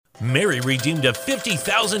Mary redeemed a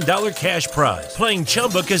 $50,000 cash prize playing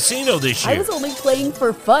Chumba Casino this year. I was only playing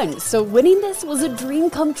for fun, so winning this was a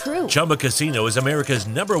dream come true. Chumba Casino is America's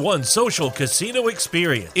 #1 social casino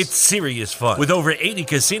experience. It's serious fun. With over 80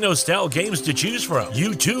 casino-style games to choose from,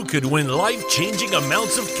 you too could win life-changing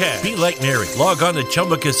amounts of cash. Be like Mary. Log on to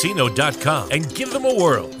ChumbaCasino.com and give them a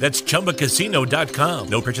whirl. That's ChumbaCasino.com.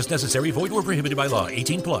 No purchase necessary. Void where prohibited by law.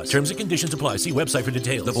 18 plus. Terms and conditions apply. See website for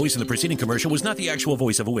details. The voice in the preceding commercial was not the actual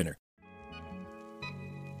voice of a winner.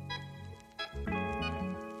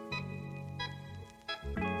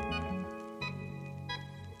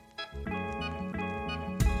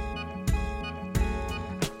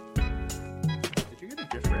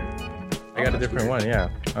 I got a different one, yeah.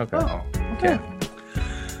 Okay. Oh, okay.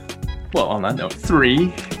 Well, on that note,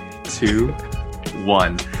 3, 2,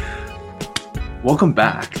 1. Welcome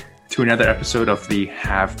back to another episode of the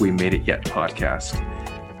Have We Made It Yet podcast.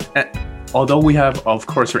 And although we have, of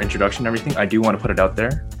course, our introduction and everything, I do want to put it out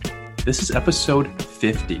there. This is episode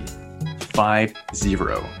 50.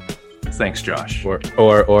 50. Thanks, Josh.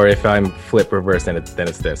 Or if I'm flip reverse, then it's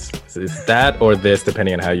this. It's that or this,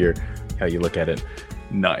 depending on how you look at it.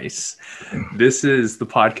 Nice. This is the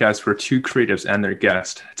podcast where two creatives and their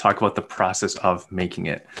guest talk about the process of making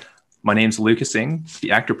it. My name's Lucas Ng,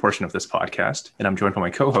 the actor portion of this podcast, and I'm joined by my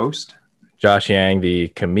co-host, Josh Yang, the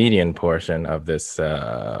comedian portion of this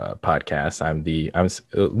podcast. I'm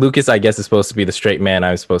Lucas, I guess, is supposed to be the straight man.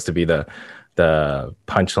 I'm supposed to be the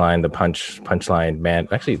punchline man.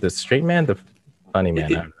 Actually, the straight man, the funny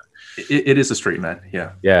man. It is a straight man,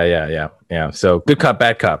 yeah. Yeah. So good cop,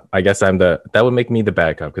 bad cop. I guess that would make me the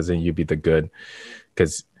bad cop because then you'd be the good.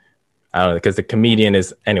 Because I don't know, because the comedian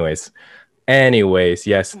is, anyways.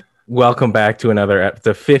 Yes. Welcome back to the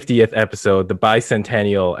 50th episode, the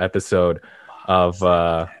bicentennial episode of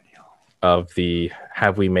the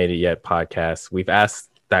Have We Made It Yet podcast. We've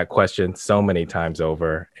asked that question so many times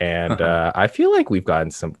over, and I feel like we've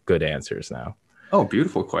gotten some good answers now. Oh,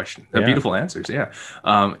 beautiful question. Beautiful answers, yeah.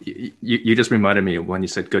 You just reminded me when you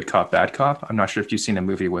said good cop, bad cop. I'm not sure if you've seen a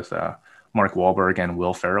movie with Mark Wahlberg and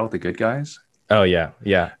Will Ferrell, The Good Guys. Oh, yeah.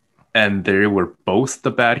 And they were both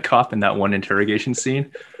the bad cop in that one interrogation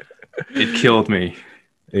scene. It killed me.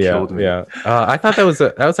 Yeah. I thought that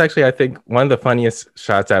was actually, I think, one of the funniest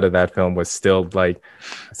shots out of that film was still like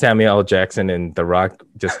Samuel L. Jackson and The Rock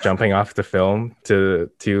just jumping off the film to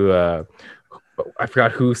I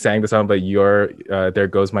forgot who sang the song, but There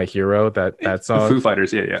Goes My Hero, that song. Foo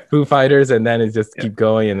Fighters, yeah. Foo Fighters, and then it just keep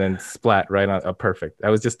going and then splat right on a perfect. That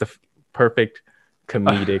was just the perfect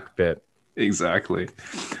comedic bit. Exactly.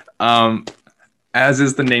 As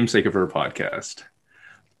is the namesake of our podcast,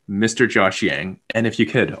 Mr. Josh Yang. And if you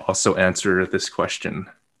could also answer this question,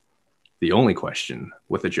 the only question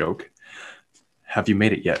with a joke, have you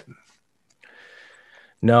made it yet?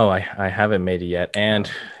 No, I haven't made it yet, and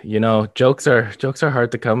jokes are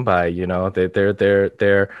hard to come by.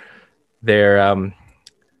 They're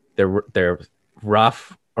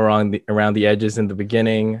rough around the edges in the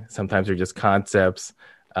beginning. Sometimes they're just concepts,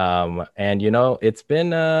 and it's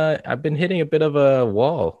been I've been hitting a bit of a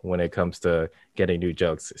wall when it comes to getting new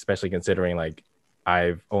jokes, especially considering like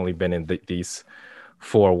I've only been in these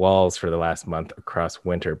 4 walls for the last month across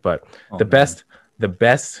winter. But the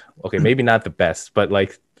best, okay, maybe not the best, but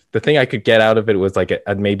like the thing I could get out of it was like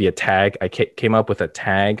maybe a tag. I came up with a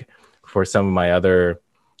tag for some of my other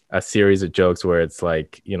a series of jokes where it's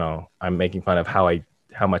like, I'm making fun of how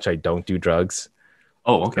much I don't do drugs.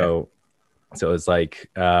 Oh, okay. So it's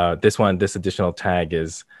like this additional tag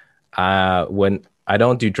is when I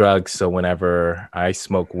don't do drugs. So whenever I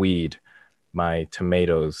smoke weed, my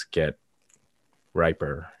tomatoes get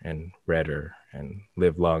riper and redder and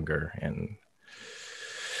live longer. And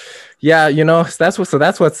yeah, that's what's up.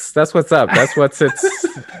 That's what's it's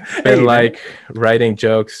been like writing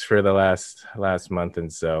jokes for the last month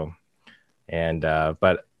and so. And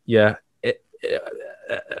but yeah,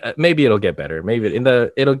 maybe it'll get better. Maybe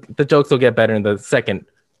the jokes will get better in the second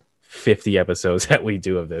 50 episodes that we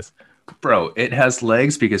do of this. Bro, it has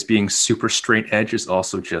legs because being super straight edge is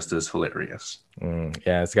also just as hilarious.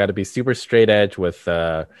 Yeah, it's got to be super straight edge with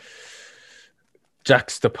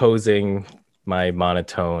juxtaposing my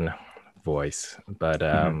monotone voice. But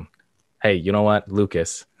hey, you know what,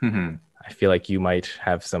 Lucas? I feel like you might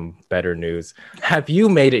have some better news. Have you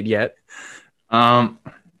made it yet?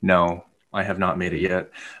 No, I have not made it yet.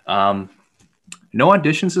 No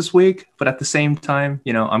auditions this week, but at the same time,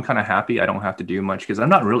 I'm kind of happy I don't have to do much because I'm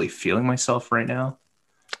not really feeling myself right now.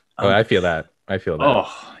 I feel that.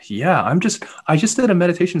 Oh, yeah. I just did a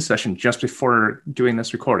meditation session just before doing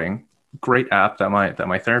this recording. Great app that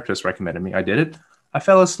my therapist recommended me. I did it. I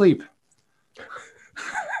fell asleep.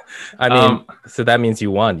 I mean, so that means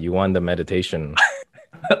you won. You won the meditation.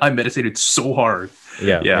 I meditated so hard.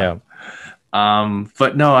 Yeah.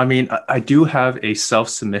 But no, I mean, I do have a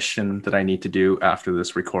self-submission that I need to do after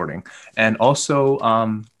this recording. And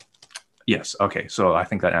also, yes, okay, so I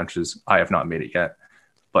think that answers, I have not made it yet,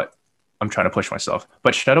 but I'm trying to push myself.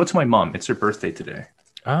 But shout out to my mom. It's her birthday today.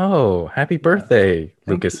 Oh, happy birthday,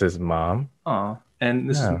 Lucas's mom. Aw, and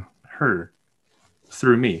this is her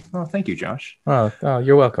through me. Oh, thank you, Josh. Oh,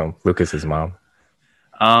 you're welcome, Lucas's mom.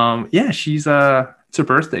 Yeah, she's it's her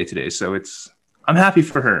birthday today, so I'm happy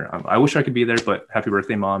for her. I wish I could be there, but happy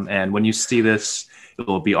birthday, Mom. And when you see this, it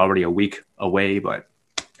will be already a week away, but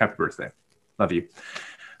happy birthday. Love you.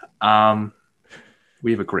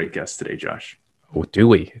 We have a great guest today, Josh. Oh, do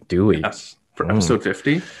we? Yes. For episode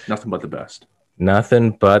 50, nothing but the best.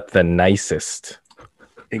 Nothing but the nicest.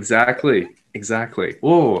 Exactly.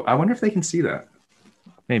 Oh, I wonder if they can see that.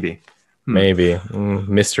 Maybe.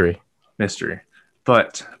 Mystery.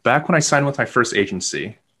 But back when I signed with my first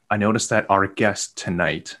agency, I noticed that our guest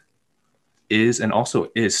tonight is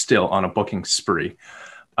still on a booking spree.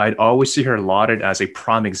 I'd always see her lauded as a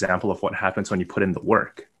prime example of what happens when you put in the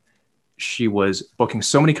work. She was booking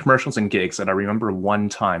so many commercials and gigs that I remember one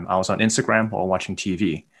time I was on Instagram while watching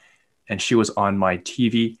TV, and she was on my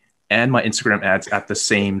TV and my Instagram ads at the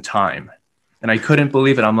same time. And I couldn't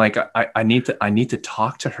believe it. I'm like, I need to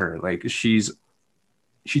talk to her. Like she's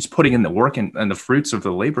putting in the work, and the fruits of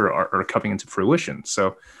the labor are coming into fruition.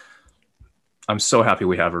 So I'm so happy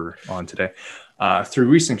we have her on today. Through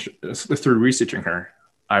researching her,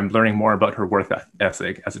 I'm learning more about her work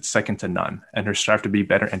ethic, as it's second to none. And her strive to be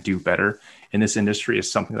better and do better in this industry is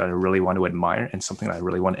something that I really want to admire and something that I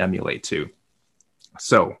really want to emulate too.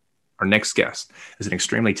 So our next guest is an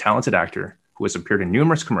extremely talented actor who has appeared in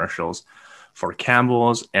numerous commercials for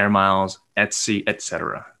Campbell's, Air Miles, Etsy,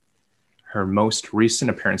 etc. Her most recent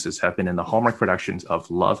appearances have been in the Hallmark productions of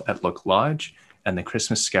Love at Look Lodge and The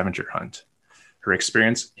Christmas Scavenger Hunt. Her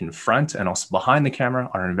experience in front and also behind the camera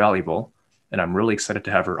are invaluable, and I'm really excited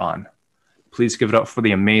to have her on. Please give it up for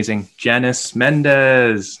the amazing Janice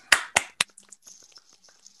Mendez.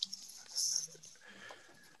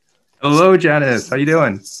 Hello, Janice. How you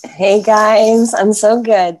doing? Hey, guys. I'm so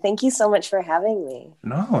good. Thank you so much for having me.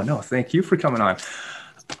 No. Thank you for coming on.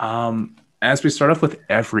 As we start off with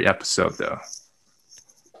every episode, though,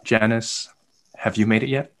 Janice, have you made it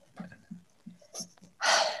yet?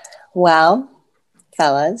 Well,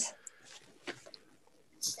 fellas.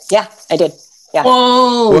 Yeah, I did. Yeah.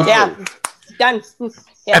 Whoa! Yeah. Done.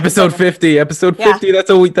 Yeah. Episode 50. Episode 50. Yeah.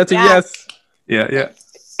 That's a yes. Yeah.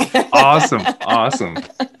 Awesome.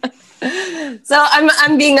 So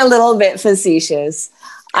I'm being a little bit facetious.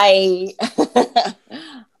 I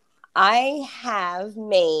have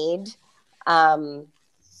made I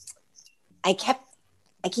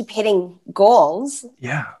keep hitting goals.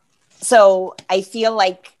 Yeah. So I feel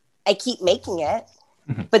like I keep making it,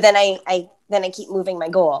 but then I keep moving my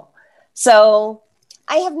goal. So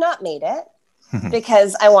I have not made it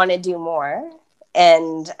because I want to do more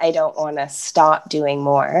and I don't want to stop doing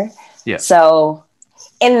more. Yeah. So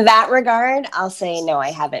in that regard, I'll say, no,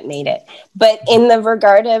 I haven't made it. But in the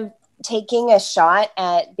regard of taking a shot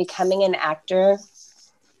at becoming an actor,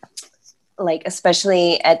 like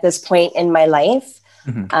especially at this point in my life,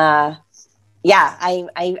 I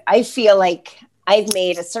feel like I've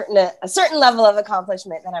made a certain level of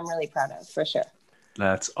accomplishment that I'm really proud of, for sure.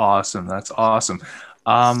 That's awesome.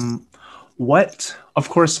 What, of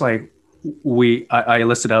course, like I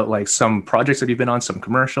listed out like some projects that you've been on, some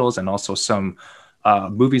commercials, and also some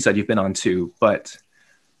movies that you've been on too. But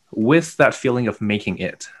with that feeling of making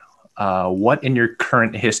it, what in your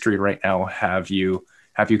current history right now have you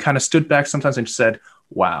kind of stood back sometimes and said,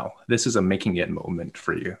 wow, this is a making it moment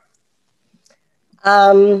for you?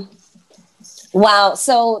 Wow.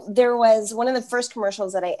 So there was one of the first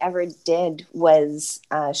commercials that I ever did was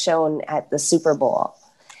shown at the Super Bowl.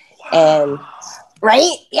 Wow. And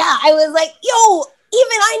right. Yeah. I was like, yo,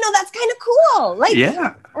 even I know that's kind of cool. Like,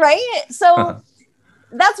 yeah. Right. So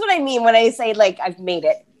that's what I mean when I say like, I've made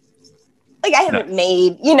it. Like I haven't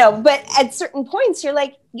made, but at certain points you're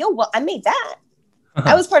like, yo, well, I made that.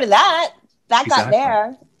 I was part of that. That got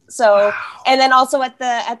there. So, and then also at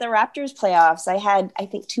the Raptors playoffs, I had, I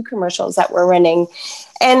think 2 commercials that were running.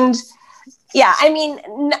 And yeah, I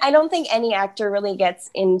mean, I don't think any actor really gets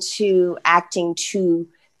into acting to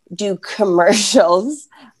do commercials,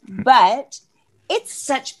 but it's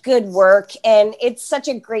such good work. And it's such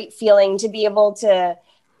a great feeling to be able to,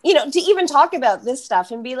 to even talk about this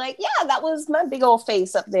stuff and be like, yeah, that was my big old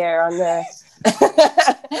face up there on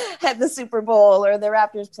at the Super Bowl or the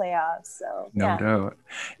Raptors playoffs. So No doubt.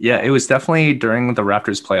 Yeah, it was definitely during the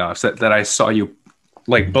Raptors playoffs that I saw you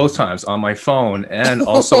like both times on my phone and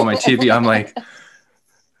also on my TV. I'm like,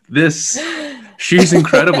 she's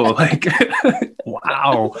incredible. Like,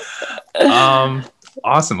 wow.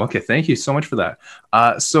 Awesome. Okay. Thank you so much for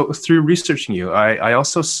that. So through researching you, I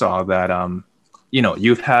also saw that,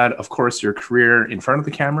 you've had, of course, your career in front of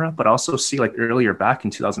the camera, but also see like earlier back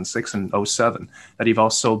in 2006 and 2007 that you've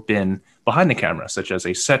also been behind the camera, such as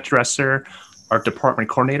a set dresser, art department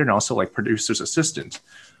coordinator, and also like producer's assistant.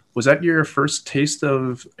 Was that your first taste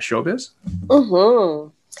of showbiz? Mm-hmm.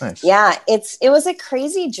 Nice. Yeah, it was a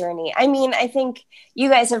crazy journey. I mean, I think you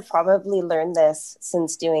guys have probably learned this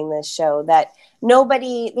since doing this show, that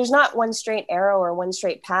there's not one straight arrow or one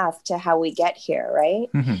straight path to how we get here,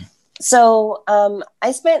 right? Mm-hmm. So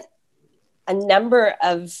I spent a number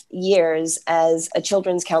of years as a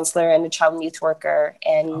children's counselor and a child and youth worker.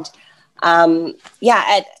 And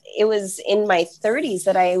it was in my 30s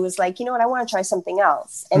that I was like, you know what, I want to try something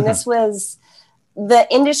else. And this was, the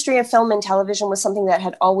industry of film and television was something that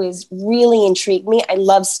had always really intrigued me. I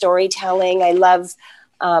love storytelling. I love,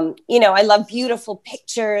 I love beautiful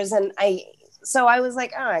pictures. And so I was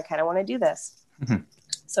like, oh, I kind of want to do this. Mm-hmm.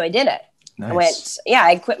 So I did it. Nice.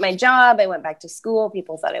 I quit my job. I went back to school.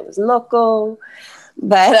 People thought I was loco.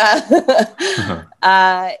 But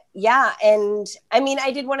and I mean,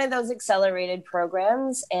 I did one of those accelerated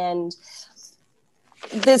programs, and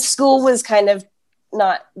the school was kind of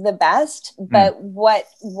not the best, but what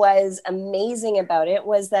was amazing about it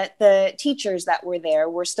was that the teachers that were there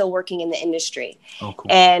were still working in the industry. Oh, cool.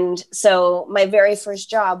 And so my very first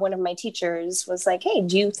job, one of my teachers was like, hey,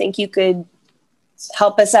 do you think you could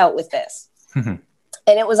help us out with this? And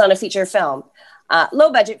it was on a feature film.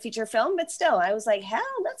 Low budget feature film, but still, I was like, hell,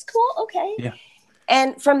 that's cool. Okay. Yeah.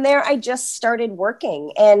 And from there, I just started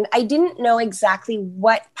working, and I didn't know exactly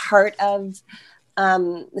what part of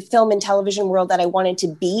the film and television world that I wanted to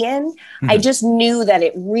be in. I just knew that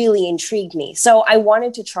it really intrigued me. So I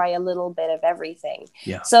wanted to try a little bit of everything.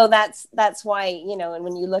 Yeah. So that's why, and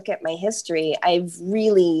when you look at my history, I've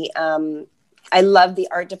really, I love the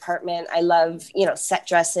art department. I love, set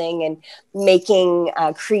dressing and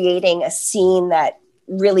creating a scene that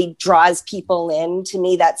really draws people in. To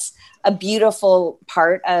me, that's a beautiful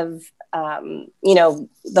part of,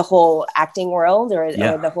 the whole acting world or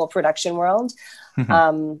the whole production world.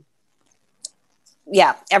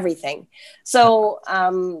 Everything. So,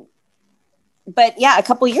 a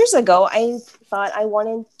couple years ago, I thought I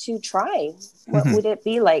wanted to try. What would it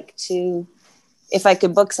be like if I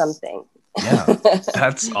could book something? Yeah,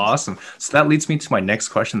 that's awesome. So that leads me to my next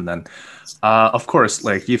question then. Of course,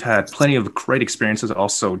 like you've had plenty of great experiences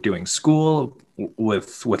also doing school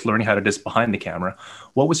with learning how to do behind the camera.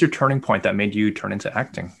 What was your turning point that made you turn into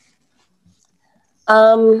acting?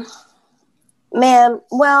 A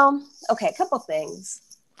couple things.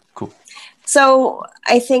 Cool. So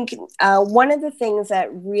I think one of the things that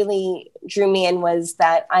really drew me in was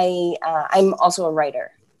that I'm also a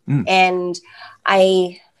writer, and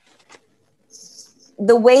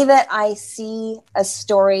the way that I see a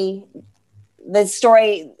story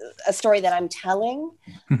that I'm telling,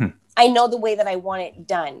 I know the way that I want it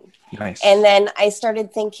done. Nice. And then I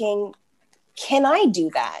started thinking, can I do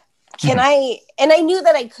that? Can I? And I knew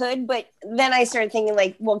that I could, but then I started thinking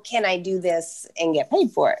like, well, can I do this and get paid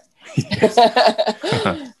for it?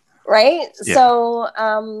 Right. Yeah. So,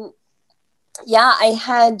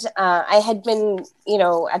 I had been,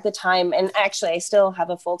 at the time, and actually I still have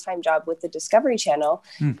a full-time job with the Discovery Channel,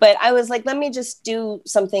 but I was like, let me just do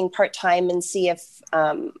something part-time and see if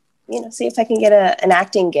I can get an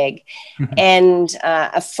acting gig. And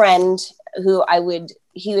a friend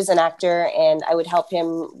he was an actor, and I would help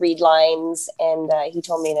him read lines, and he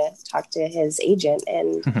told me to talk to his agent,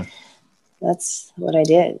 and that's what I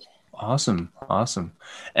did. Awesome.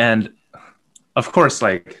 And of course,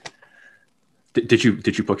 like, did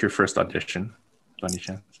you book your first audition by any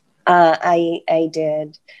chance? I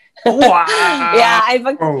did. Wow. Yeah, I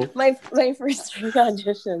booked my first 3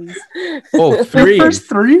 auditions. Oh, 3. Your first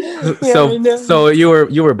 3? So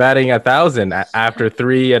you were batting 1,000 after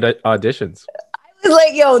 3 auditions. I was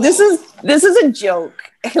like, yo, this is a joke.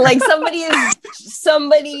 Like somebody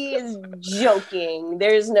is joking.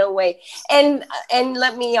 There's no way. And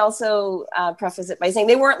let me also preface it by saying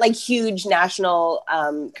they weren't like huge national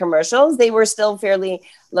commercials. They were still fairly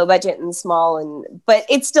low budget and small, but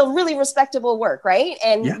it's still really respectable work, right?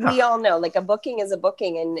 And we all know like a booking is a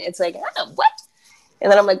booking, and it's like, what?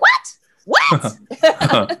 And then I'm like, what?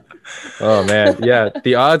 Oh man, yeah,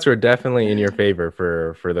 the odds were definitely in your favor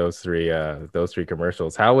for those three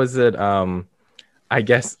commercials. How was it? I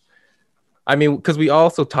guess, I mean, because we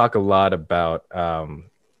also talk a lot about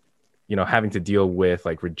having to deal with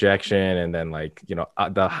like rejection and then like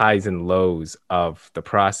the highs and lows of the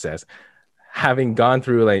process. Having gone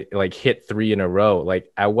through like hit 3 in a row,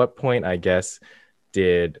 like at what point, I guess,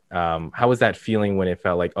 did how was that feeling when it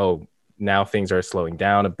felt like, oh, now things are slowing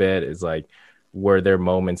down a bit? Is like, were there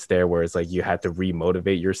moments there where it's like you had to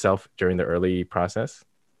remotivate yourself during the early process?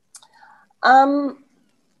 I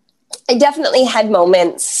definitely had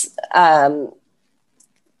moments.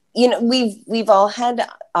 We've all had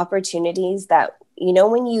opportunities that,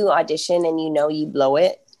 when you audition and you blow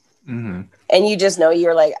it, Mm-hmm. and you just know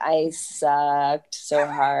you're like, I sucked so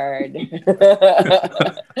hard.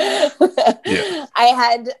 Yeah. I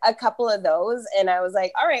had a couple of those and I was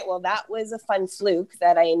like, all right, well, that was a fun fluke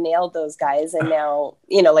that I nailed those guys. And now,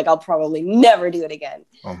 I'll probably never do it again.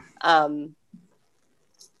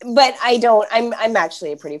 But I'm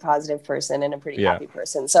actually a pretty positive person and a pretty happy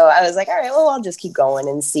person. So I was like, all right, well, I'll just keep going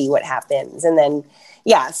and see what happens. And then,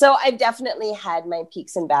 so I've definitely had my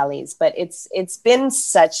peaks and valleys, but it's been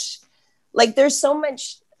such, like, there's so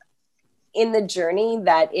much in the journey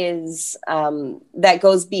that is, that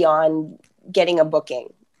goes beyond getting a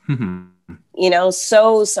booking,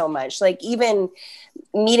 so much, like even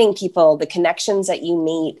meeting people, the connections that you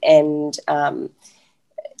meet and,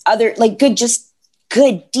 other like good,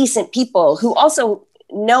 decent people who also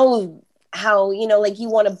know how, like you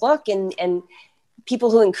want to book and people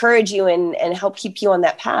who encourage you and help keep you on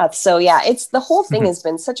that path. So it's the whole thing has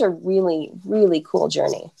been such a really, really cool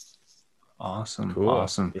journey. Awesome. Cool.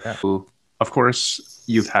 Awesome. Yeah. Cool. Of course,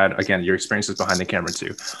 you've had, again, your experiences behind the camera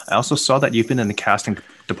too. I also saw that you've been in the casting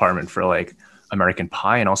department for like American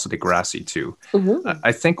Pie and also Degrassi too.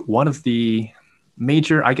 I think one of the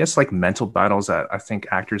major, I guess, like mental battles that I think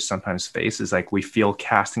actors sometimes face is like we feel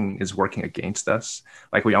casting is working against us.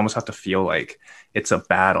 Like we almost have to feel like it's a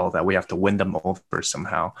battle that we have to win them over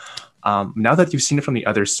somehow. Now that you've seen it from the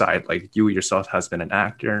other side, like you yourself has been an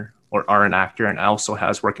actor or are an actor and also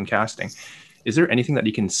has worked in casting, is there anything that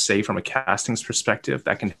you can say from a casting's perspective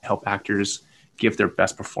that can help actors give their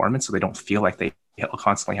best performance so they don't feel like they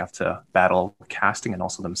constantly have to battle casting and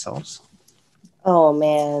also themselves? Oh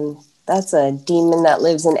man, that's a demon that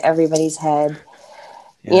lives in everybody's head,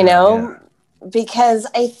 because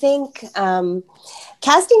I think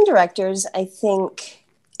casting directors,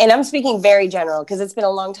 and I'm speaking very general because it's been a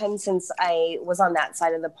long time since I was on that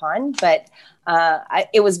side of the pond, but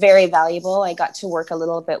it was very valuable. I got to work a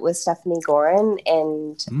little bit with Stephanie Gorin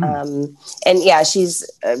and she's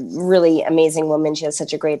a really amazing woman. She has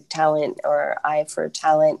such a great talent or eye for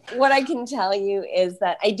talent. What I can tell you is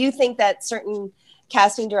that I do think that certain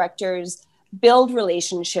casting directors build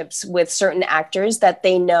relationships with certain actors that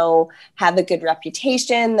they know have a good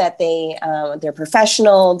reputation, that they're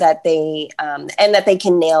professional, that they and that they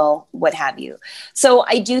can nail what have you. So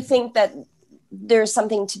I do think that there's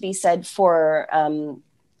something to be said for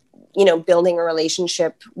building a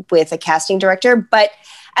relationship with a casting director, but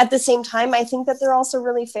at the same time I think that they're also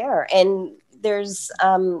really fair, and there's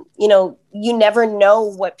you never know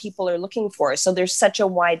what people are looking for, so there's such a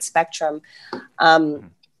wide spectrum.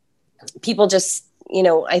 People just,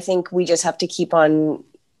 I think we just have to keep on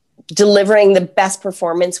delivering the best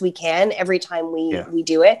performance we can every time we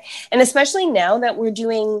do it. And especially now that we're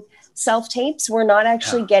doing self-tapes, we're not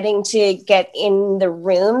actually getting to get in the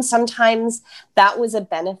room. Sometimes that was a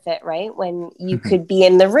benefit, right? When you could be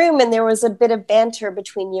in the room and there was a bit of banter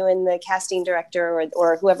between you and the casting director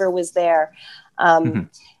or whoever was there.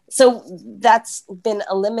 So that's been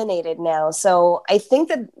eliminated now. So I think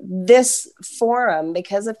that this forum,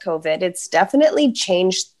 because of COVID, it's definitely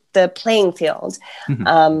changed the playing field.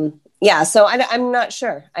 So I'm not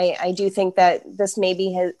sure. I do think that this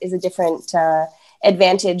maybe is a different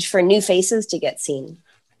advantage for new faces to get seen.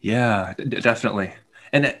 Yeah, definitely.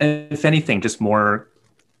 And if anything, just more,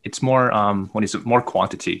 it's more, more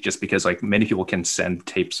quantity, just because like many people can send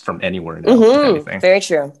tapes from anywhere now, if anything. Very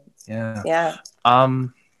true. Yeah.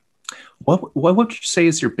 What would you say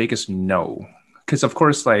is your biggest no? Because of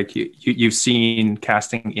course, like you've seen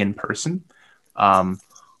casting in person. Are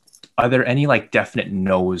there any like definite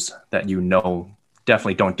no's that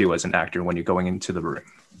definitely don't do as an actor when you're going into the room?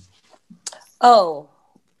 Oh,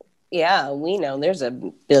 yeah, we know there's a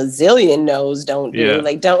bazillion no's don't do. Yeah.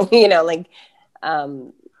 Like, don't, you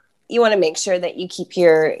want to make sure that you keep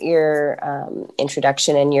your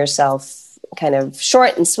introduction and yourself kind of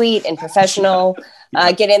short and sweet and professional.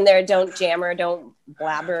 Get in there, don't jammer, don't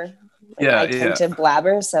blabber. I tend to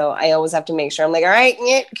blabber, so I always have to make sure I'm like, all right,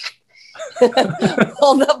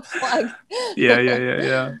 pull the plug.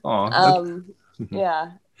 Yeah. Oh,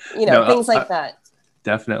 Yeah, you know, no, things like that.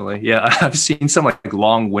 definitely. Yeah, I've seen some like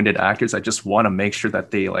long-winded actors that just want to make sure that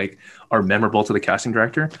they like are memorable to the casting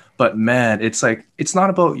director. But man, it's like it's not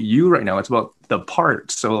about you right now. It's about the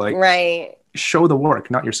part. So like, Right. show the work,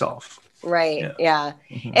 not yourself. Right. Yeah.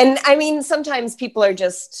 Mhm. And I mean, sometimes people are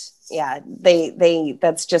just, they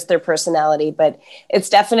that's just their personality, but it's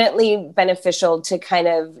definitely beneficial to kind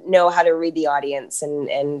of know how to read the audience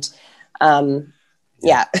and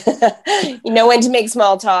yeah, you know, when to make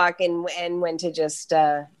small talk and when to just,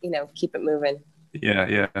 you know, keep it moving.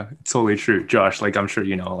 Yeah, totally true. Josh, like I'm sure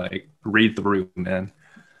you know, like read the room, man.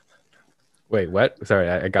 Wait, what? Sorry,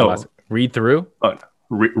 I got Oh. lost. Read through?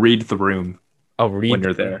 Read the room Oh, read when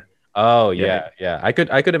you're through. there. Oh Yeah. yeah. I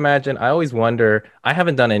could imagine. I always wonder. I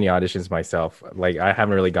haven't done any auditions myself. Like I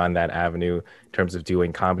haven't really gone that avenue in terms of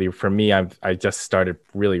doing comedy. For me, I just started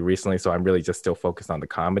really recently, so I'm really just still focused on the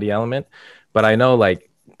comedy element. But I know like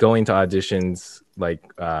going to auditions, like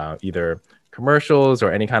either commercials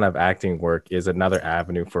or any kind of acting work, is another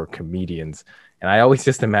avenue for comedians. And I always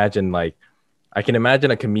just imagine like I can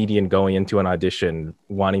imagine a comedian going into an audition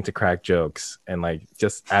wanting to crack jokes and like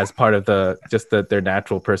just as part of their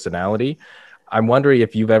natural personality. I'm wondering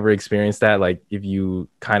if you've ever experienced that, like if you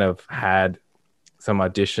kind of had some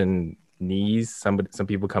audition knees, some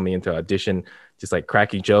people coming into audition just like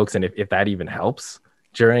cracking jokes, and if that even helps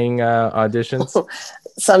during auditions.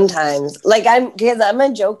 Sometimes, like because I'm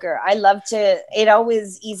a joker. I love to. It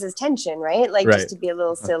always eases tension, right? Like Right. just to be a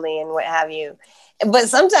little silly and what have you. But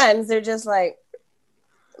sometimes they're just like,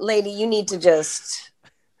 "Lady, you need to just."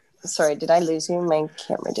 Sorry, did I lose you? My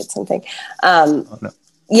camera did something. Oh, no.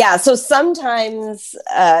 Yeah. So sometimes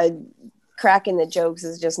cracking the jokes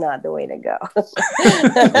is just not the way to go.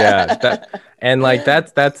 And like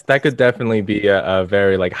that could definitely be a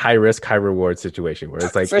very like high risk, high reward situation where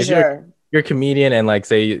it's like For if sure. you're a comedian and like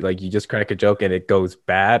say like you just crack a joke and it goes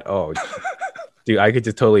bad. Oh, dude, I could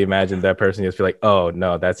just totally imagine that person just be like, oh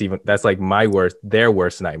no, that's like their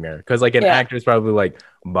worst nightmare. Because like an Yeah. actor is probably like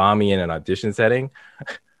bombing in an audition setting.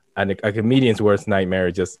 And a comedian's worst nightmare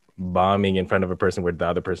is just bombing in front of a person where the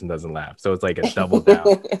other person doesn't laugh. So it's like a double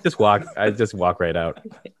down. I just walk right out.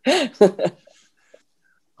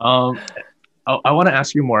 I want to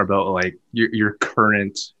ask you more about like your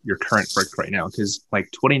current work right now, because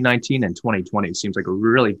like 2019 and 2020 seems like a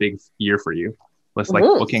really big year for you with like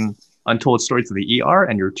Mhm. booking Untold Stories of the ER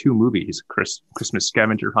and your two movies, Christmas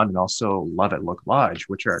Scavenger Hunt and also Love at Look Lodge,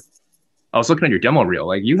 which are, I was looking at your demo reel,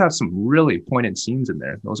 like you have some really poignant scenes in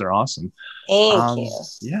there. Those are awesome. Thank you.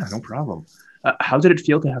 Yeah, no problem. How did it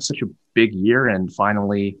feel to have such a big year and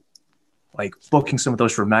finally like booking some of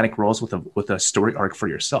those dramatic roles with a story arc for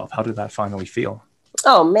yourself? How did that finally feel?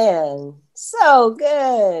 Oh man, so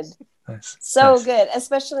good. Nice. So Nice. good,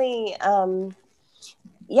 especially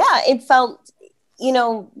yeah, it felt, you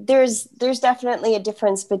know, there's definitely a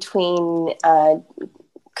difference between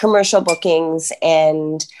commercial bookings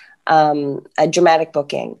and a dramatic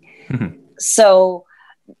booking. Mhm. So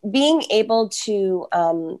being able to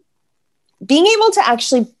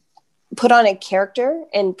actually put on a character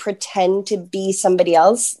and pretend to be somebody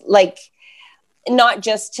else, like not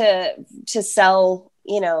just to sell,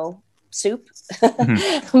 you know, soup,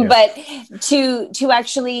 Mhm. but to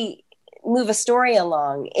actually move a story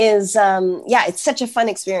along is it's such a fun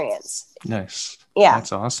experience. Nice. Yeah.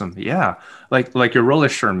 That's awesome. Yeah. Like your role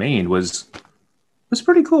as Charmaine was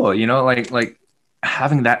pretty cool, you know, like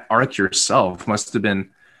having that arc yourself must have been,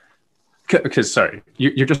 because sorry,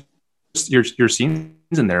 you're just your scenes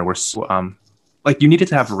in there were so, like you needed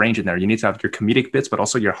to have range in there. You need to have your comedic bits, but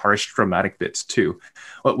also your harsh dramatic bits too.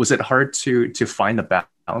 What was it hard to find the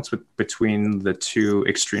balance between the two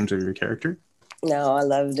extremes of your character? No, I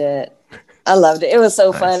loved it. It was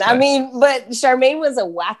so fun. Nice. I mean, but Charmaine was a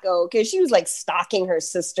wacko because she was like stalking her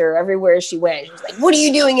sister everywhere she went. She was like, "What are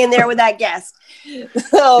you doing in there with that guest?"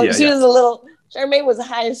 So Yeah, she yeah. was a little. Charmaine was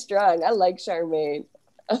high strung. I like Charmaine.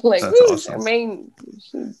 I'm like, That's "Ooh, awesome. Charmaine,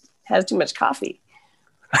 she has too much coffee."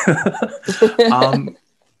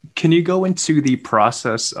 Can you go into the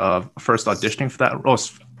process of first auditioning for that role?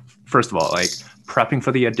 First of all, like prepping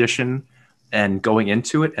for the audition and going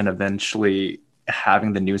into it and eventually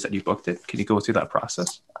having the news that you booked it. Can you go through that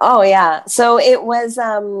process? Oh yeah. So it was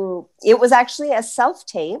actually a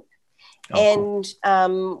self-tape. Oh, cool.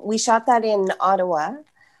 And we shot that in Ottawa.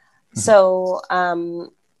 So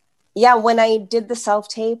when I did the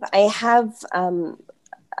self-tape, I have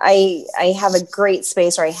I have a great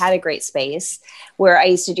space, or I had a great space where I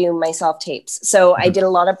used to do my self-tapes. So I did a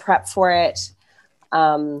lot of prep for it.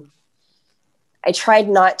 I tried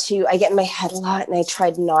not to, I get in my head a lot, and I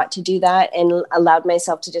tried not to do that, and allowed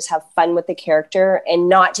myself to just have fun with the character and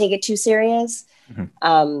not take it too serious.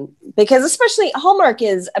 Because especially Hallmark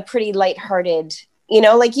is a pretty lighthearted,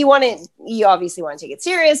 like you obviously want to take it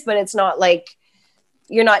serious, but it's not like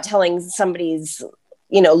you're not telling somebody's,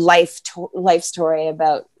 life story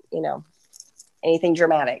about, anything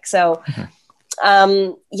dramatic. So,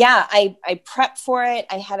 I prepped for it.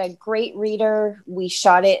 I had a great reader. We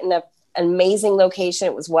shot it in an amazing location.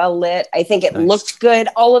 It was well lit. I think it looked good.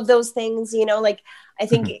 All of those things, I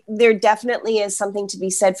think there definitely is something to be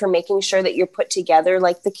said for making sure that you're put together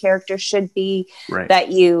like the character should be, that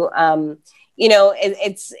you,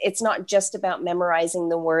 it's not just about memorizing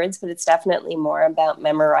the words, but it's definitely more about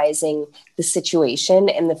memorizing the situation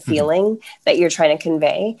and the feeling that you're trying to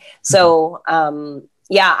convey. So,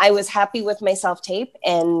 I was happy with my self-tape.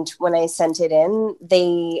 And when I sent it in,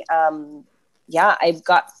 they, I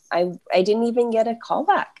didn't even get a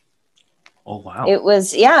callback. Oh, wow. It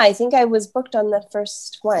was, I think I was booked on the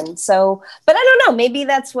first one. So, but I don't know, maybe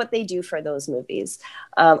that's what they do for those movies.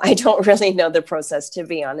 I don't really know the process, to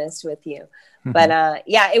be honest with you. But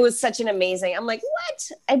it was such an amazing, I'm like,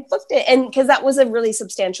 what? I booked it. And because that was a really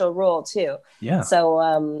substantial role too. Yeah.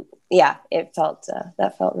 So, it felt,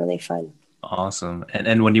 that felt really fun. Awesome.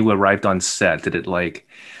 And when you arrived on set,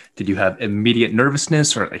 did you have immediate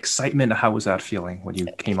nervousness or excitement? How was that feeling when you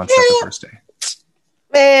came on set the first day?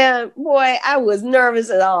 Man, boy, I was nervous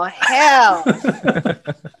as all hell.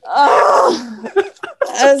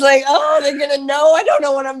 I was like, they're going to know I don't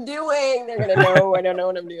know what I'm doing. They're going to know I don't know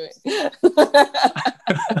what I'm doing.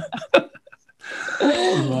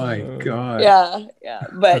 Oh my God. Yeah.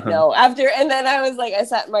 But no, and then I was like, I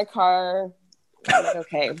sat in my car. I'm like,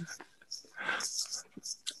 okay,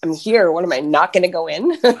 I'm here. What am I not going to go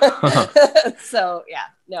in? So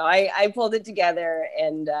I pulled it together,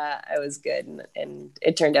 and I was good, and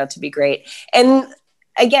it turned out to be great. And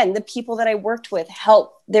again, the people that I worked with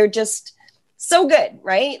they're just so good,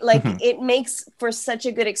 right? Like it makes for such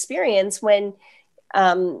a good experience when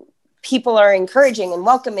people are encouraging and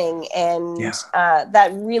welcoming, and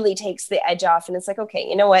that really takes the edge off. And it's like, okay,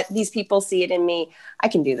 you know what? These people see it in me. I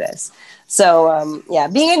can do this. So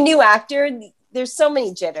being a new actor, there's so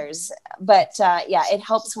many jitters, but it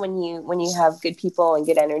helps when you have good people and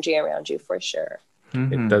good energy around you, for sure.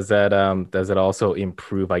 Does it also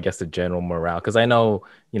improve, I guess, the general morale? Because I know,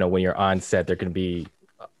 when you're on set, there can be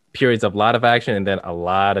periods of a lot of action and then a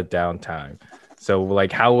lot of downtime. So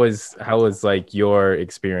like, how was like your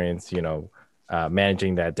experience,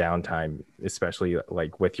 managing that downtime, especially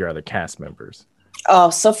like with your other cast members? Oh,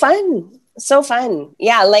 so fun.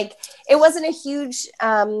 Yeah. Like it wasn't a huge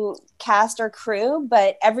cast or crew,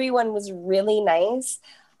 but everyone was really nice.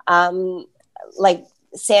 Like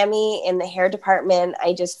Sammy in the hair department,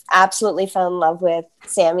 I just absolutely fell in love with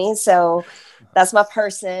Sammy. So that's my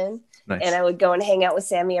person. Nice. And I would go and hang out with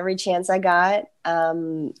Sammy every chance I got.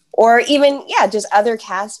 Or even, just other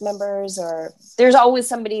cast members, or there's always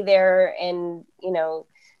somebody there, and,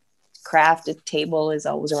 craft at table is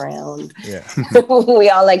always around. Yeah. We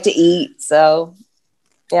all like to eat. So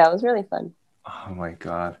it was really fun. Oh my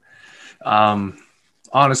God.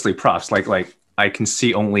 Honestly, props. Like I can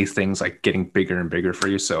see only things like getting bigger and bigger for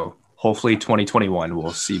you. So hopefully 2021,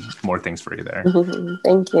 we'll see more things for you there.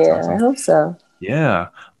 Thank you. Awesome. I hope so. Yeah.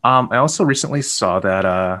 I also recently saw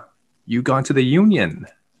that you got into the union.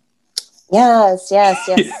 Yes.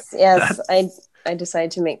 I decided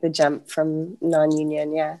to make the jump from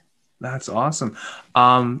non-union. Yeah. That's awesome.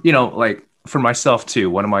 Like for myself too,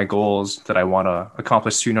 one of my goals that I want to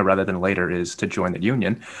accomplish sooner rather than later is to join the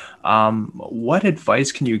union. What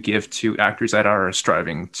advice can you give to actors that are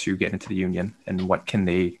striving to get into the union, and what can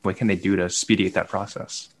they do to speediate that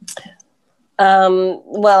process?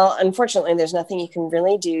 Well, unfortunately, there's nothing you can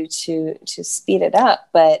really do to speed it up,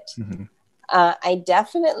 but I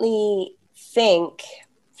definitely think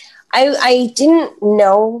I didn't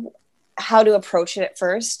know how to approach it at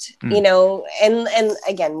first, and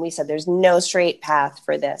again, we said there's no straight path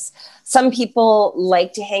for this. Some people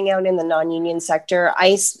like to hang out in the non-union sector.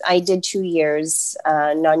 I did 2 years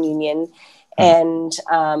non-union, and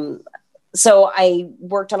so I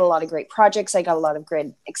worked on a lot of great projects. I got a lot of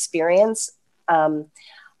great experience.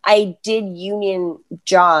 I did union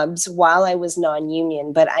jobs while I was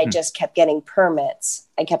non-union, but I just kept getting permits.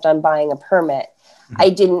 I kept on buying a permit. I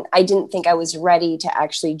didn't think I was ready to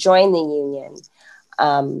actually join the union.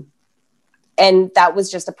 And that was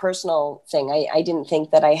just a personal thing. I didn't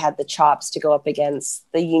think that I had the chops to go up against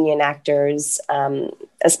the union actors,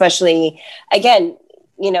 especially, again,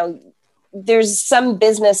 there's some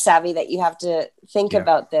business savvy that you have to think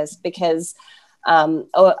about this, because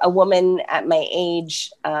a woman at my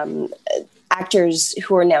age, actors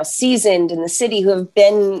who are now seasoned in the city, who have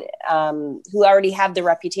been, who already have the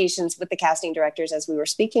reputations with the casting directors, as we were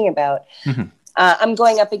speaking about. I'm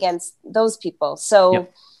going up against those people. So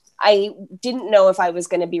I didn't know if I was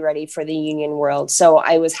going to be ready for the union world. So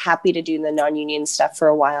I was happy to do the non-union stuff for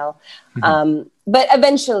a while. But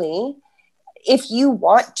eventually, if you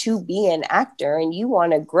want to be an actor and you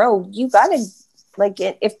want to grow, you got to, like,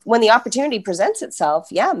 if when the opportunity presents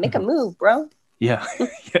itself, make a move, bro. Yeah.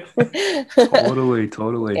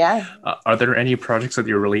 Totally. Yeah. Are there any projects that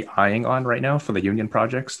you're really eyeing on right now for the union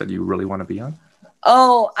projects that you really want to be on?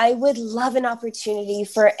 Oh, I would love an opportunity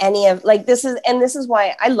for any of, like, this is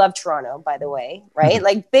why I love Toronto, by the way, right?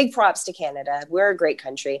 Like, big props to Canada. We're a great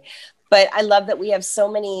country, but I love that we have so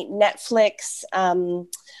many Netflix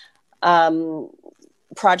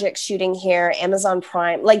projects shooting here, Amazon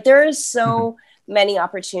Prime. Like, there is so many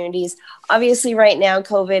opportunities. Obviously, right now,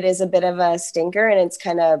 COVID is a bit of a stinker and it's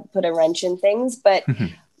kind of put a wrench in things, but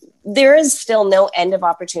there is still no end of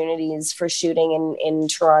opportunities for shooting in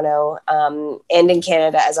Toronto and in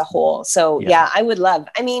Canada as a whole. So I would love,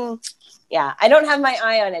 I mean, I don't have my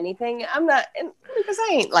eye on anything. I'm not, because I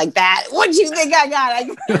ain't like that. What do you think I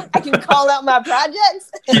got? I can call out my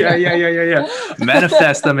projects. Yeah.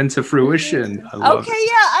 Manifest them into fruition.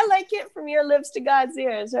 I like it from your lips to God's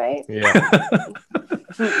ears, right? Yeah.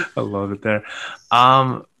 I love it there.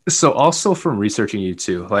 So also from researching you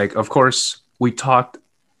too, like, of course, we talked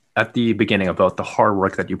at the beginning about the hard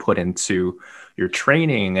work that you put into your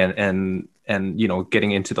training and you know,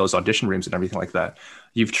 getting into those audition rooms and everything like that.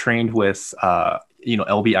 You've trained with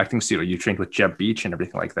LB Acting Studio. You trained with Jeb Beach and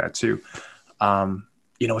everything like that too.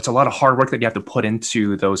 You know, it's a lot of hard work that you have to put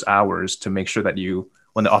into those hours to make sure that you,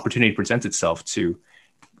 when the opportunity presents itself, to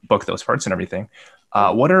book those parts and everything.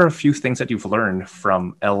 What are a few things that you've learned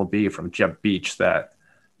from LB, from Jeb Beach, that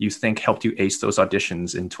you think helped you ace those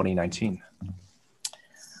auditions in 2019?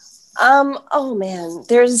 Oh man,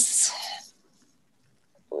 there's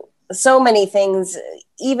so many things,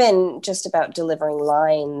 even just about delivering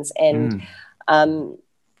lines. And,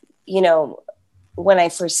 you know, when I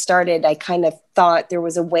first started, I kind of thought there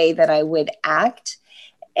was a way that I would act,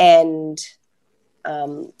 and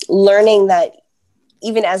learning that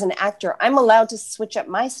even as an actor, I'm allowed to switch up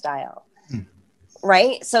my style.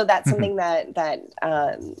 Right. So that's something that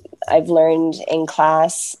I've learned in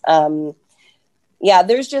class.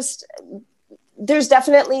 There's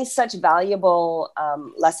definitely such valuable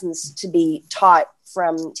lessons to be taught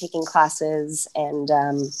from taking classes. And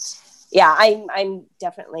I'm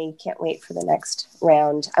definitely can't wait for the next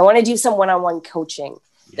round. I want to do some one-on-one coaching.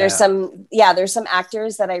 There's some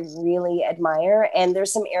actors that I really admire, and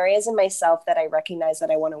there's some areas in myself that I recognize that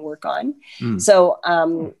I want to work on. So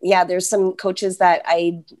there's some coaches that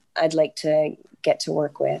I'd like to get to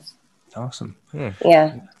work with. Awesome.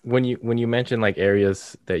 Yeah. When you mention like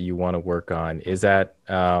areas that you want to work on, is that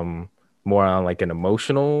more on like an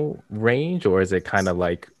emotional range, or is it kind of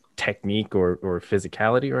like technique or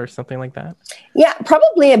physicality or something like that? Yeah,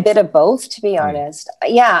 probably a bit of both, to be honest.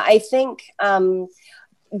 Yeah, I think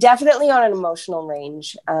definitely on an emotional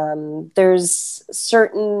range. There's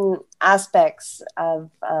certain aspects of,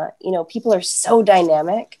 people are so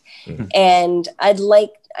dynamic, and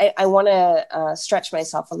I want to stretch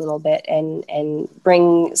myself a little bit and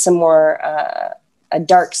bring some more a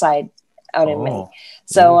dark side out in me.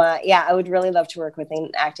 So I would really love to work with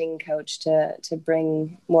an acting coach to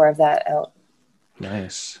bring more of that out.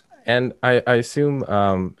 Nice. And I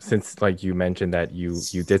assume since like you mentioned that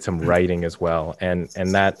you did some writing as well, and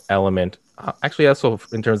that element actually also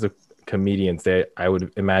in terms of comedians, I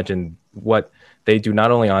would imagine what they do not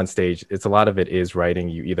only on stage, it's a lot of it is writing.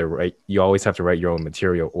 You always have to write your own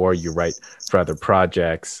material, or you write for other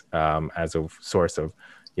projects as a source of,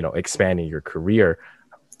 expanding your career.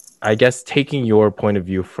 I guess taking your point of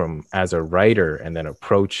view from as a writer and then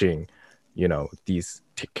approaching, these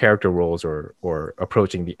character roles or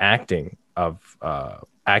approaching the acting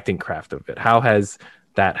craft of it. How has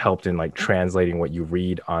that helped in like translating what you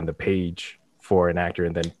read on the page for an actor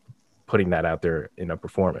and then putting that out there in a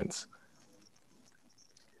performance?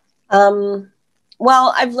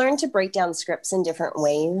 Well, I've learned to break down scripts in different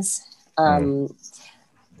ways.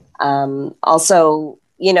 Also,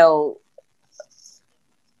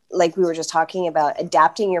 like we were just talking about,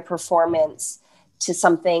 adapting your performance to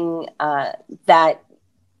something that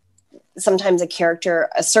sometimes a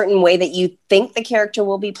certain way that you think the character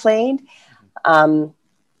will be played.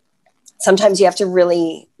 Sometimes you have to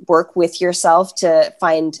really work with yourself to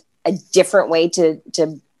find a different way to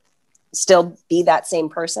still be that same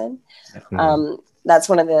person. That's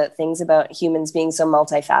one of the things about humans being so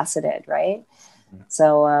multifaceted, right?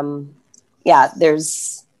 So yeah,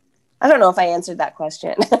 I don't know if I answered that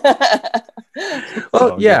question.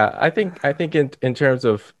 Well, yeah, I think in terms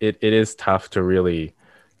of it is tough to really,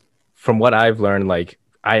 from what I've learned, like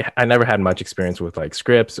I never had much experience with like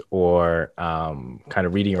scripts or kind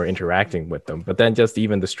of reading or interacting with them. But then just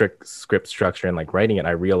even the strict script structure and like writing it,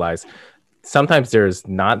 I realized sometimes there's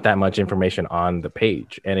not that much information on the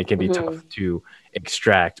page, and it can be tough to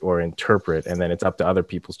extract or interpret. And then it's up to other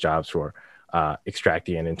people's jobs for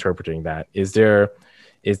extracting and interpreting that. Is there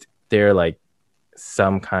like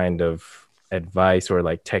some kind of advice or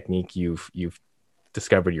like technique you've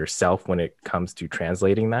discovered yourself when it comes to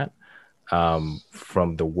translating that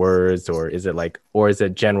from the words, or is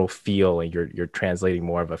it general feel and you're translating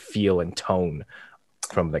more of a feel and tone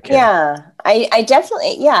from the character? Yeah, I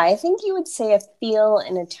definitely, I think you would say a feel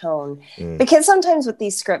and a tone, because sometimes with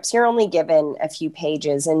these scripts, you're only given a few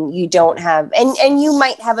pages and you don't have, and you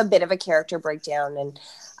might have a bit of a character breakdown, and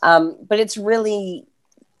but it's really,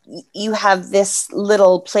 you have this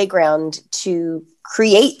little playground to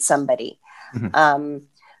create somebody.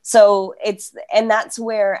 So that's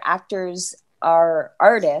where actors are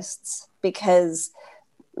artists, because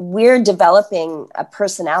we're developing a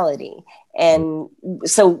personality. And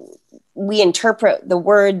so we interpret the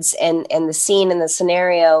words and the scene and the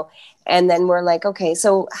scenario. And then we're like, okay,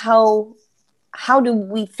 so how do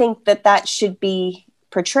we think that should be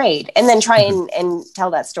portrayed? And then try and tell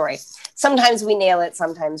that story. Sometimes we nail it,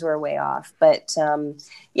 sometimes we're way off. But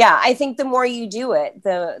I think the more you do it,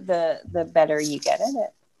 the better you get at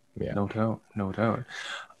it. Yeah, no doubt.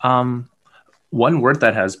 One word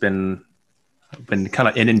that has been kind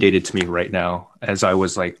of inundated to me right now, as I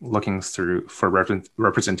was like looking through for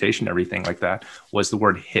representation, everything like that, was the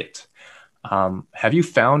word hit. Have you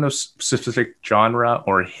found a specific genre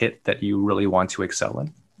or hit that you really want to excel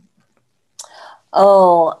in?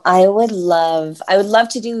 Oh, I would love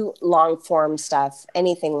to do long form stuff,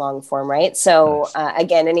 anything long form, right? So nice.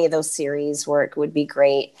 Again, any of those series work would be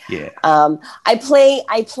great. Yeah. I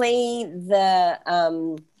play the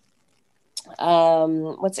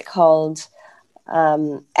what's it called?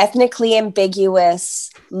 Ethnically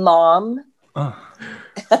ambiguous mom. Okay.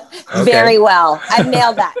 Very well. I've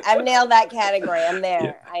nailed that category. I'm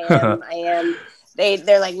there. Yeah. I am.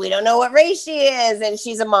 They're like, we don't know what race she is, and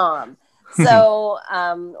she's a mom. So,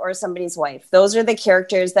 or somebody's wife. Those are the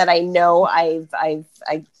characters that I know I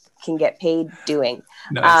can get paid doing.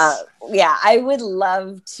 Nice. I would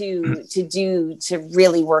love to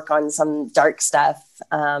really work on some dark stuff.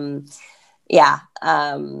 And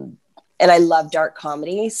I love dark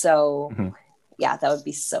comedy. So that would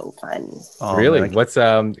be so fun. Oh, really? What's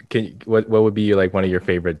what would be like one of your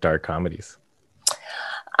favorite dark comedies?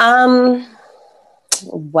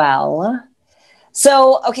 Well,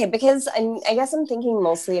 so, okay, because I guess I'm thinking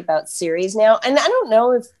mostly about series now, and I don't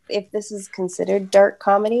know if this is considered dark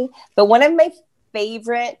comedy, but one of my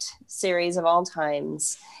favorite series of all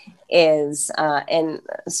times is, and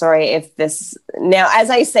sorry if this, now as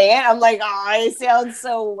I say it, I'm like, oh, it sounds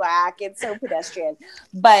so whack, it's so pedestrian,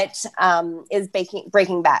 but is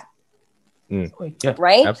Breaking Bad. Yeah,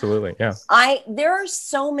 right? Absolutely, yeah. There are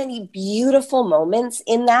so many beautiful moments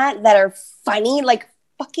in that are funny, like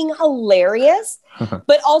fucking hilarious,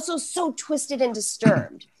 but also so twisted and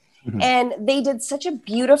disturbed. And they did such a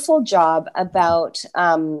beautiful job about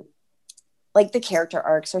like the character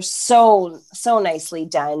arcs are so nicely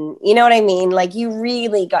done. You know what I mean? Like you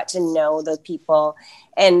really got to know the people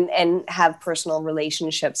and have personal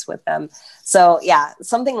relationships with them. So yeah,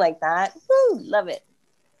 something like that. Woo, love it.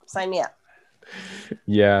 Sign me up.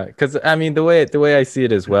 Yeah, because I mean the way I see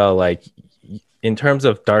it as well, like in terms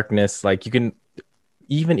of darkness, like you can,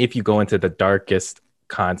 even if you go into the darkest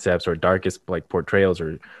concepts or darkest like portrayals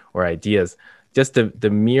or ideas, just the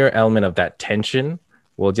mere element of that tension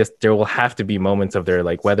there will have to be moments of there,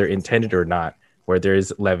 like whether intended or not, where there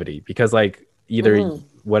is levity, because like either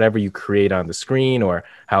whatever you create on the screen or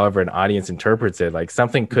however an audience interprets it, like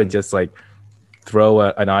something could just like throw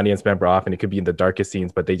an audience member off, and it could be in the darkest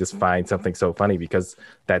scenes, but they just find something so funny because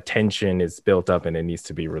that tension is built up and it needs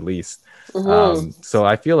to be released. So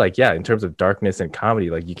I feel like, in terms of darkness and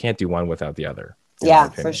comedy, like you can't do one without the other. Yeah,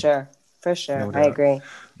 for sure. No, I agree.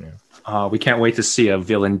 Yeah. We can't wait to see a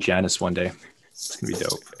villain Janice one day. It's gonna be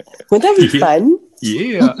dope. Would that be fun?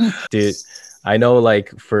 Yeah. Dude, I know, like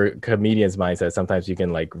for comedians' mindset, sometimes you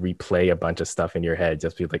can like replay a bunch of stuff in your head,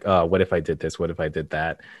 just be like, oh, what if I did this? What if I did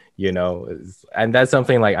that? You know, and that's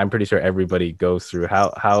something like I'm pretty sure everybody goes through.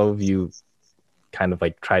 How have you kind of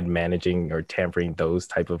like tried managing or tampering those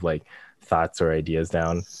type of like thoughts or ideas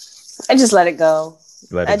down? I just let it go.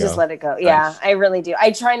 Just let it go. Yeah, nice. I really do.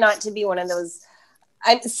 I try not to be one of those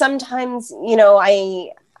sometimes,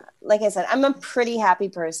 like I said, I'm a pretty happy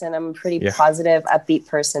person. I'm a pretty Yeah. positive, upbeat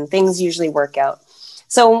person. Things usually work out.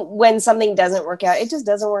 So when something doesn't work out, it just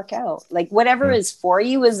doesn't work out. Like whatever is for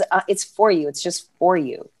you is it's for you. It's just for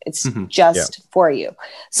you. It's just for you.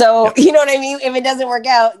 So you know what I mean? If it doesn't work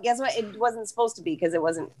out, guess what? It wasn't supposed to be because it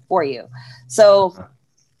wasn't for you. So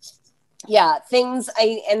yeah,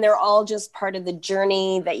 and they're all just part of the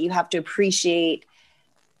journey that you have to appreciate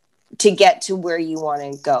to get to where you want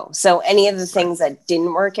to go. So any of the things that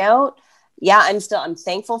didn't work out, I'm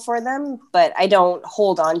thankful for them, but I don't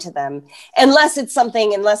hold on to them unless it's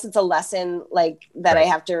a lesson like that. I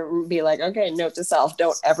have to be like, okay, note to self,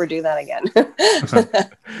 don't ever do that again.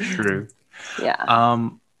 True. Yeah.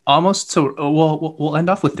 Almost. So we'll end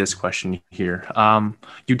off with this question here.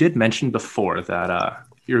 You did mention before that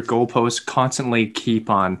your goalposts constantly keep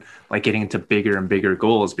on like getting into bigger and bigger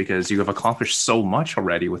goals because you have accomplished so much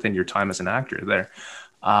already within your time as an actor there.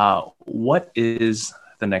 What is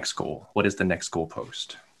the next goal? What is the next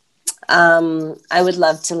goalpost? I would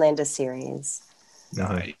love to land a series.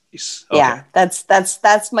 Nice. Okay. Yeah,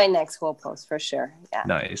 that's my next goalpost for sure. Yeah.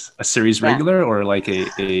 Nice. A series regular or like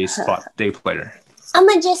a spot day player? I'm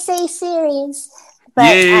gonna just say series. But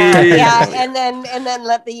Yay! and then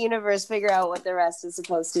let the universe figure out what the rest is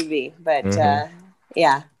supposed to be. But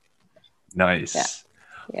yeah. Nice.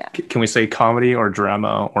 Yeah. Can we say comedy or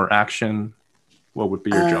drama or action? What would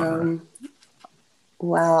be your genre?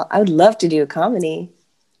 Well, I would love to do a comedy.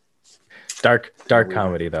 Dark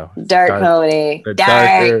comedy though. Dark comedy. The Dark.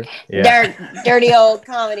 darker, yeah. Dark. Dirty old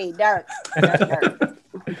comedy. Dark.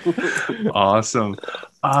 Awesome.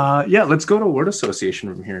 Let's go to word association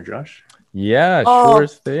from here, Josh. Yeah, sure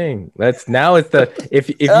thing. Now it's the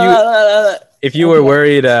if you were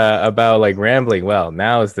worried about like rambling, well,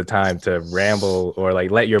 now is the time to ramble or like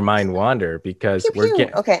let your mind wander because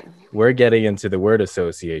we're getting into the word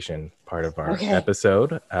association part of our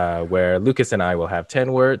episode, where Lucas and I will have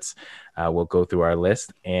 10 words. We'll go through our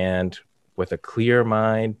list and with a clear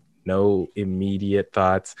mind, no immediate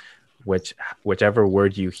thoughts, whichever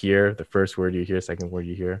word you hear, the first word you hear, second word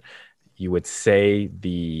you hear, you would say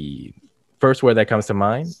the first word that comes to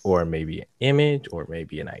mind, or maybe an image, or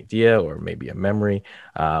maybe an idea, or maybe a memory.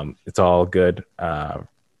 It's all good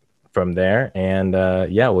from there. And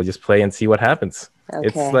we'll just play and see what happens. Okay.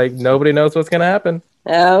 It's like nobody knows what's going to happen.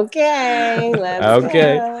 Okay. Let's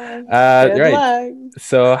go. Right. Luck.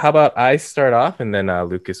 So how about I start off and then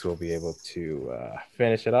Lucas will be able to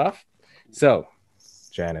finish it off. So,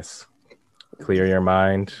 Janice, clear your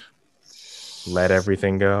mind. Let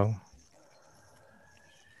everything go.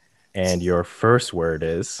 And your first word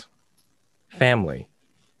is family.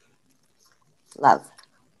 Love.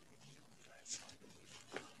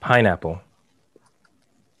 Pineapple.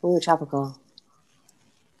 Ooh, tropical.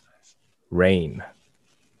 Rain.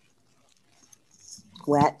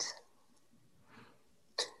 Wet.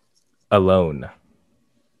 Alone.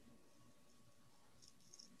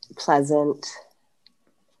 Pleasant.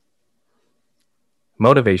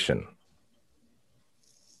 Motivation.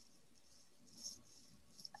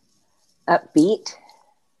 Upbeat.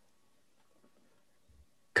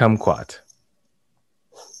 Kumquat.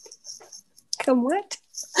 Come what?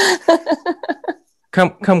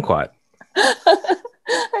 Kumquat.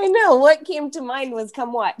 I know. What came to mind was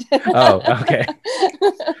come what? Oh, okay.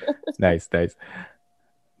 Nice.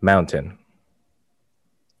 Mountain.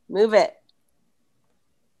 Move it.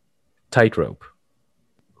 Tightrope.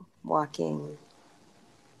 Walking.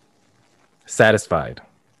 Satisfied.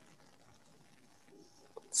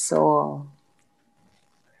 Soul.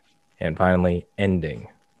 And finally, ending.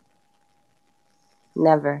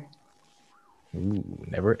 Never. Ooh,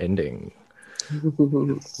 never ending.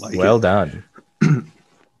 Well done.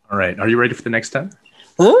 All right. Are you ready for the next 10?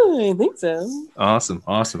 Oh, I think so. Awesome.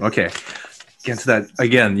 Okay. Get to that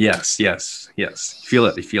again. Yes. Feel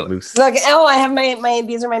it. Look, I have my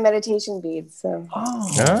these are my meditation beads. So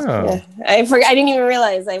yeah. I forgot. I didn't even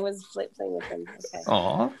realize I was playing with them. Okay.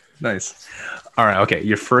 Oh, nice. All right. Okay.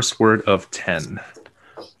 Your first word of 10.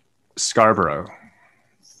 Scarborough.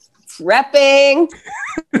 Repping.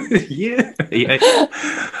 Yeah.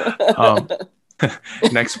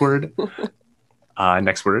 Next word.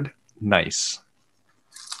 Nice.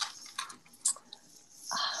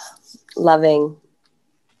 Loving.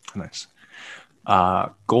 Nice.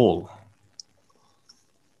 Goal.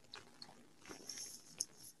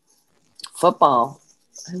 Football.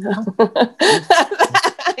 I don't know.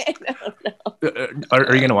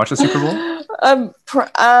 Are you going to watch the Super Bowl?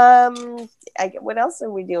 What else are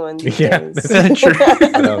we doing these Yeah, days? that's true.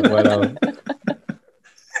 What else?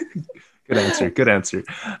 Good answer.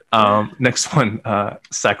 Next one,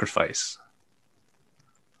 sacrifice.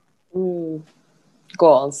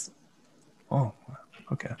 Goals. Oh,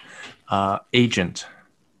 okay. Agent.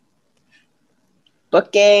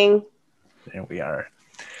 Booking. There we are.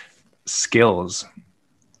 Skills.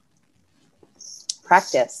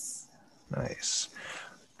 Practice. Nice.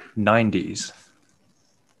 90s.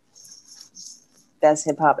 Best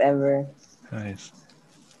hip hop ever. Nice.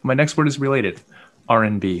 My next word is related.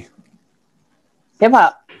 R&B. Hip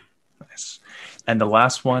hop. Nice. And the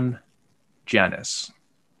last one, Janice.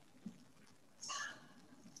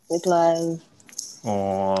 With love.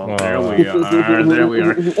 Oh, there we are. There we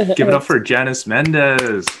are. Give it up for Janice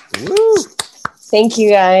Mendez. Woo! Thank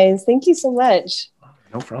you, guys. Thank you so much.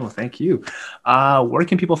 No problem. Thank you. Where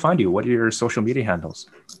can people find you? What are your social media handles?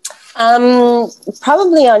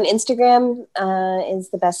 Probably on Instagram is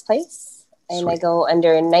the best place. And Sweet. I go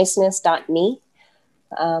under niceness.me.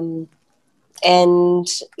 And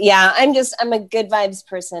yeah, I'm a good vibes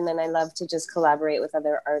person, and I love to just collaborate with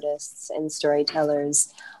other artists and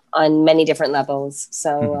storytellers on many different levels.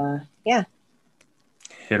 So yeah.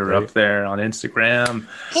 Hit her up there on Instagram.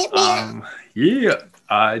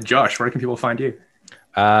 Yeah. Josh, where can people find you?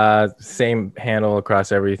 Same handle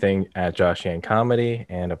across everything at Josh Yang Comedy.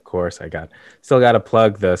 And of course, still got to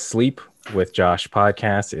plug the Sleep with Josh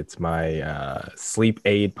podcast. It's my sleep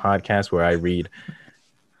aid podcast where I read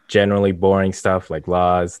generally boring stuff like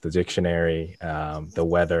laws, the dictionary, the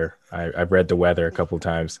weather. I've read the weather a couple of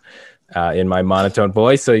times in my monotone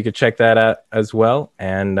voice, so you could check that out as well.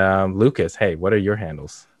 And Lucas, hey, what are your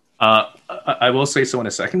handles? I will say so in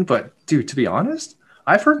a second, but dude, to be honest,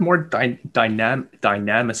 I've heard more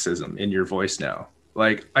dynamicism in your voice now.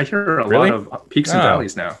 Like I hear a lot of peaks and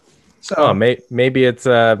valleys now. So maybe it's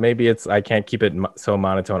I can't keep it so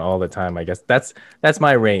monotone all the time. I guess that's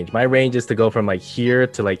my range. My range is to go from like here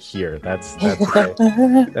to like here. That's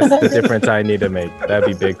the difference I need to make. That'd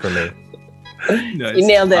be big for me. Nice. You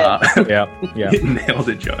nailed it. Yeah. You nailed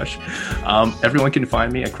it, Josh. Everyone can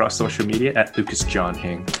find me across social media at Lucas John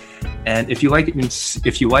Hing. And if you like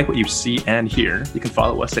what you see and hear, you can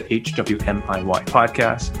follow us at HWMIY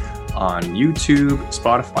Podcast on YouTube,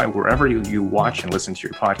 Spotify, wherever you watch and listen to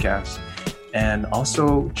your podcast. And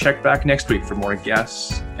also check back next week for more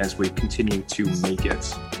guests as we continue to make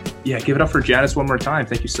it. Yeah, give it up for Janice one more time.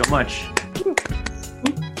 Thank you so much.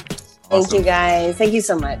 Thank you, guys. Thank you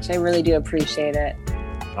so much. I really do appreciate it.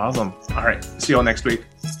 Awesome. All right. See you all next week.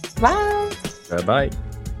 Bye. Bye.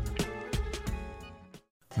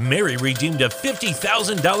 Mary redeemed a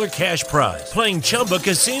 $50,000 cash prize playing Chumba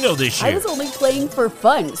Casino this year. I was only playing for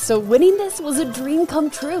fun, so winning this was a dream come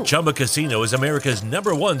true. Chumba Casino is America's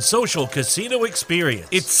 #1 social casino experience.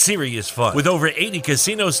 It's serious fun. With over 80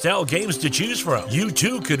 casino-style games to choose from, you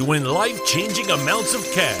too could win life-changing amounts of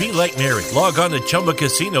cash. Be like Mary. Log on to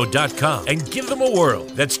ChumbaCasino.com and give them a whirl.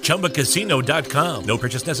 That's ChumbaCasino.com. No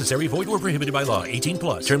purchase necessary. Void or prohibited by law.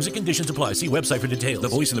 18+. Terms and conditions apply. See website for details. The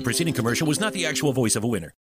voice in the preceding commercial was not the actual voice of a winner.